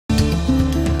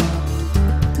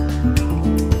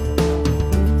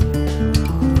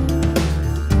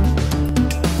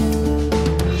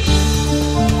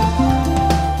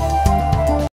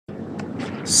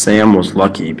Sam was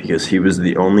lucky because he was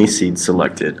the only seed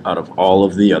selected out of all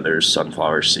of the other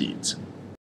sunflower seeds.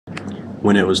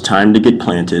 When it was time to get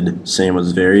planted, Sam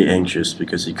was very anxious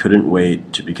because he couldn't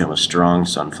wait to become a strong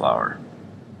sunflower.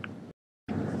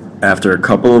 After a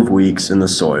couple of weeks in the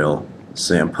soil,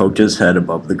 Sam poked his head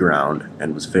above the ground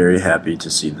and was very happy to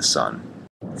see the sun.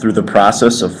 Through the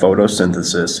process of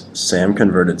photosynthesis, Sam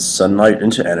converted sunlight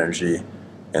into energy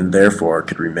and therefore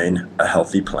could remain a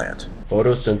healthy plant.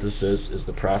 Photosynthesis is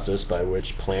the process by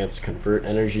which plants convert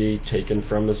energy taken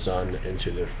from the sun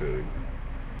into their food.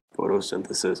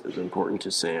 Photosynthesis is important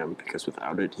to Sam because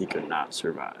without it he could not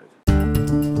survive.